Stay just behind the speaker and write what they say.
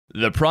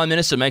The Prime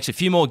Minister makes a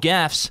few more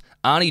gaffes,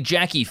 Auntie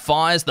Jackie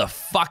fires the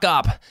fuck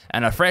up,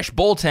 and a fresh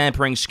ball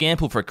tampering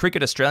scandal for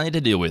Cricket Australia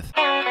to deal with.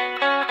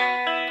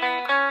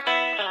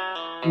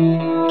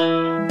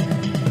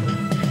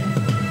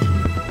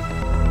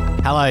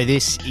 Hello,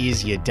 this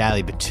is your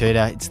Daily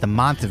Batuta. It's the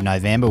month of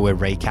November. We're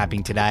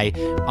recapping today.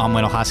 I'm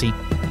Wendell Hussey.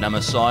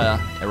 Namasaya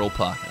Errol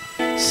Parker.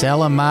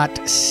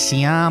 Selamat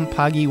Siam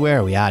Pagi. Where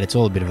are we at? It's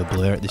all a bit of a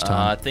blur at this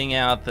time. I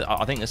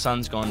think the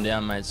sun's gone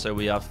down, mate, so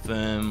we are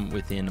firm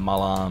within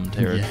Malam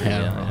territory.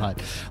 Yeah,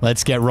 right.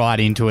 Let's get right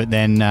into it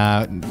then.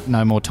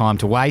 No more time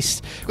to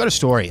waste. We've got a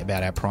story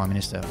about our Prime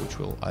Minister, which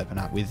we'll open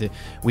up with.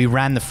 We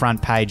ran the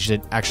front page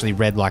that actually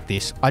read like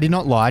this. I did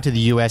not lie to the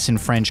US and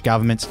French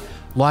governments.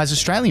 Lies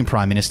Australian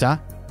Prime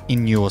Minister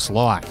in newest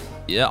lie.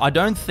 Yeah, I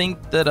don't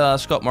think that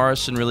Scott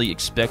Morrison really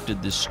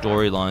expected this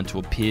storyline to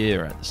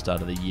appear at the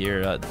start of the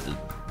year,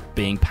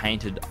 being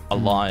painted a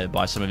liar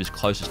by some of his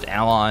closest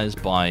allies,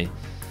 by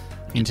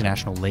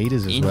international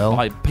leaders as well,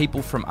 by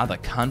people from other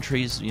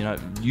countries. You know,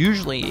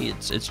 usually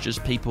it's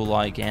just people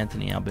like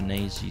Anthony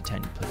Albanese,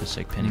 Tanya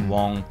Plibersek, Penny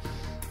Wong,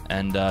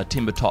 and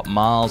Timber Top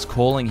Miles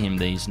calling him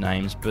these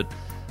names, but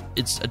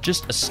it's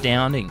just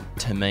astounding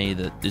to me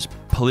that this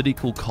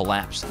political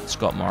collapse that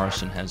Scott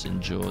Morrison has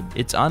endured,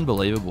 it's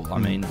unbelievable. I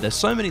mean, there's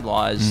so many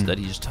lies that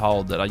he's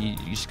told that you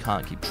just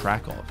can't keep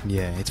track of.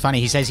 Yeah, it's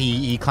funny. He says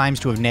he claims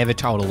to have never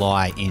told a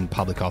lie in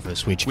public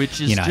office, which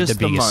is just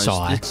the biggest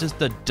sigh. It's just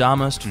the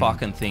dumbest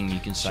fucking thing you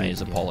can say as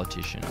a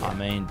politician. I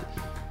mean,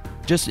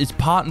 just it's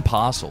part and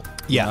parcel.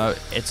 Yeah. You know,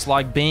 it's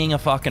like being a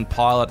fucking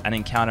pilot and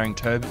encountering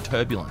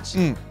turbulence.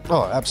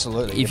 Oh,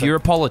 absolutely. If you're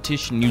a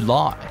politician, you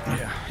lie.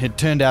 Yeah. It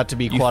turned out to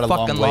be quite a long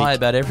week. You fucking lie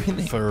about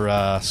everything.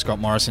 For Scott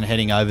Morrison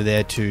heading over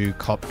there to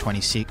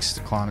COP26,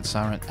 the climate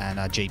summit, and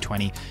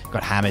G20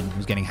 got hammered. He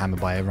was getting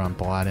hammered by everyone,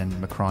 Biden and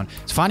Macron.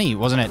 It's funny,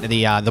 wasn't it?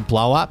 The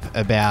blow up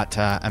about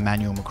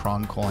Emmanuel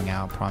Macron calling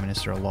our Prime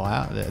Minister a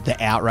liar, the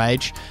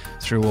outrage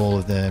through all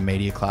of the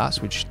media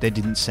class, which there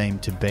didn't seem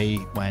to be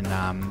when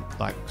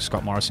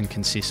Scott Morrison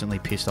consistently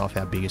pissed off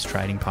our biggest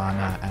trading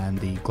partner and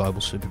the global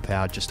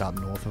superpower just up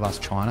north of us,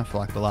 China, for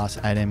like the last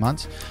 18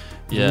 months.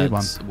 Yeah,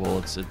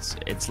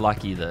 it's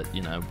lucky that,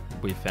 you know,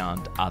 we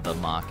found other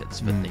markets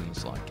for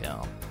things like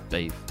our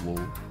beef, wool,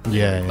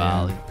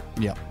 barley.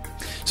 Yeah.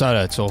 So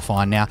it's all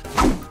fine now.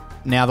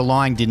 Now, the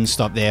lying didn't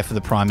stop there for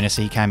the Prime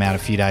Minister. He came out a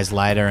few days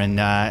later and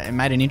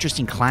made an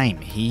interesting claim.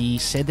 He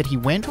said that he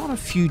went on a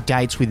few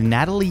dates with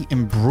Natalie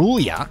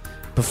Imbruglia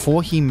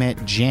before he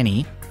met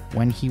Jenny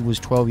when he was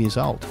 12 years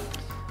old.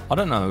 I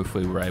don't know if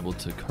we were able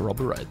to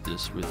corroborate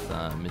this with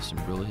Miss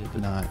Imbruglia.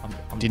 But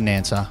no, didn't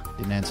answer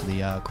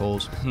the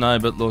calls. No,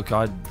 but look,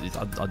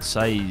 I'd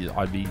say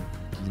I'd be,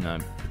 you know,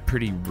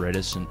 pretty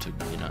reticent to,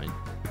 you know,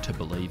 to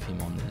believe him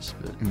on this,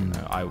 but you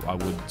know, I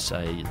would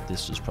say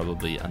this is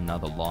probably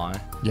another lie.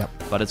 Yep.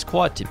 But it's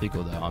quite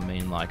typical, though. I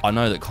mean, like, I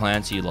know that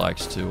Clancy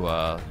likes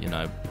to, you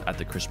know, at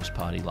the Christmas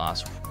party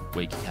last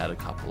week, he had a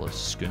couple of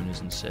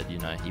schooners and said, you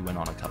know, he went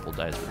on a couple of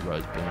days with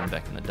Rose Byrne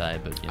back in the day,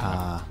 but you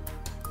know.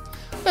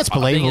 That's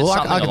believable.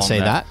 I can see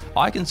that.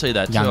 I can see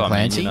that too. Young I mean,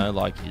 Clancy. you know,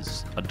 like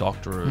he's a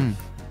doctor of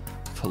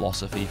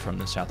philosophy from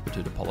the South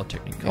Batuta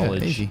Polytechnic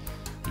College. Easy.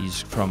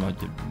 He's from a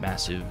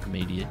massive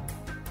media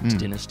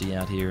dynasty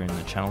out here in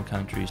the Channel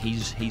countries.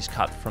 He's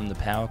cut from the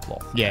power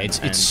cloth. Yeah,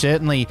 it's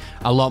certainly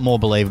a lot more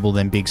believable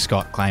than Big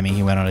Scott claiming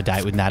he went on a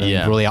date with Natalie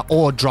Imbruglia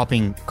or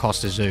dropping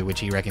Costa Zoo, which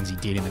he reckons he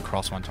did in the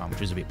cross one time, which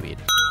was a bit weird.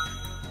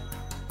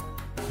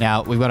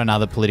 Now, we've got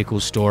another political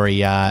story.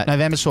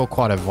 November saw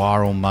quite a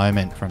viral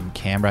moment from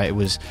Canberra. It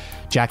was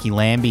Jackie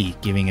Lambie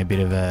giving a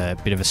bit of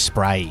a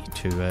spray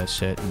to a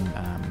certain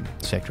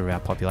sector of our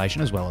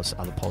population, as well as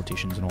other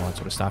politicians and all that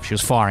sort of stuff. She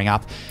was firing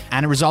up,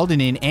 and it resulted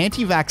in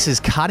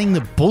anti-vaxxers cutting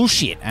the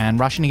bullshit and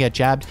rushing to get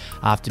jabbed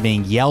after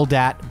being yelled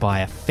at by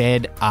a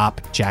fed-up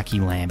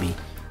Jackie Lambie.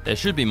 There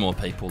should be more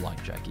people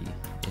like Jackie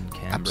in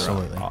Canberra.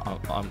 Absolutely.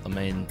 I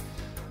mean,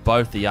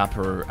 both the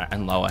upper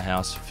and lower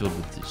house filled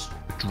with this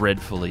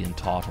dreadfully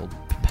entitled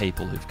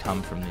people who've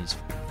come from these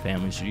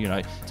families. You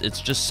know,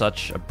 it's just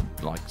such a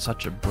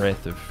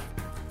breath of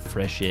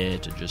fresh air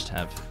to just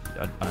have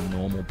a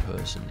normal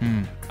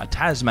person, a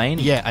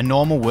Tasmanian. Yeah, a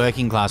normal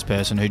working class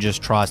person who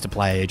just tries to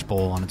play each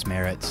ball on its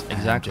merits.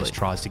 Exactly. And just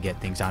tries to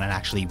get things done and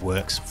actually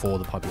works for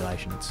the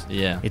population.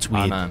 It's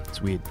weird. I know.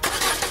 It's weird.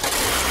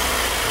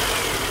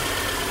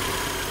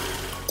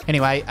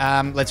 Anyway,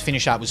 let's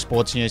finish up with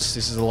sports news.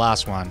 This is the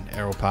last one,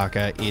 Errol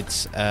Parker.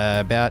 It's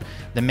about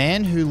the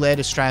man who led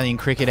Australian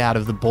cricket out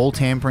of the ball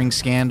tampering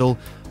scandal,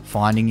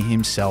 finding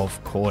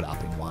himself caught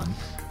up in one.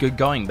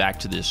 Going back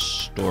to this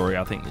story,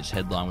 I think this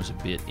headline was a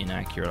bit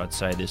inaccurate. I'd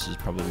say this is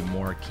probably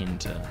more akin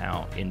to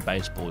how in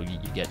baseball you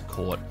get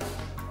caught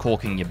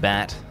corking your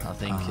bat, I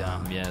think.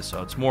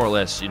 So it's more or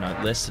less, you know,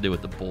 less to do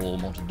with the ball,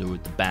 more to do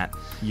with the bat.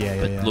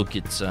 But look,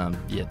 it's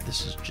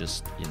this is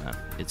just, you know,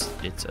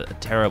 it's a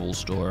terrible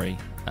story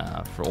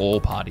for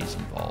all parties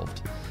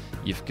involved.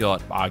 You've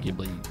got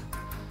arguably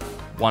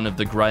one of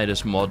the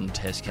greatest modern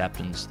test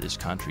captains this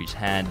country's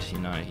had. You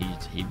know,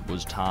 he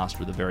was tasked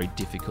with a very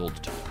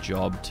difficult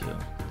job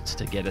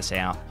to get us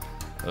out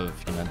of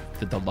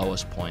the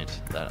lowest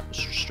point that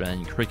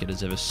Australian cricket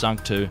has ever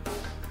sunk to.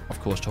 Of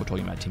course, talking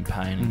about Tim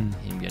Payne and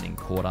him getting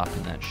caught up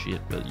in that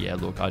shit. But yeah,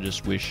 look, I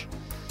just wish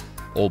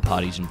all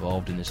parties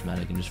involved in this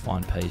matter can just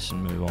find peace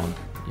and move on.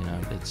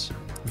 It's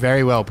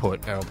very well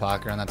put, Errol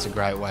Parker, and that's a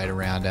great way to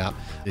round out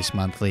this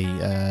monthly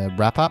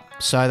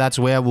wrap-up. So that's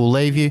where we'll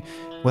leave you.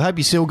 We hope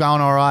you're still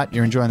going all right.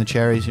 You're enjoying the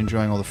cherries,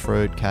 enjoying all the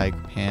fruit, cake,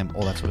 ham,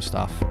 all that sort of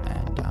stuff.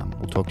 And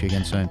we'll talk to you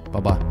again soon.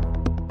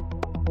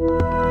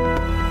 Bye-bye.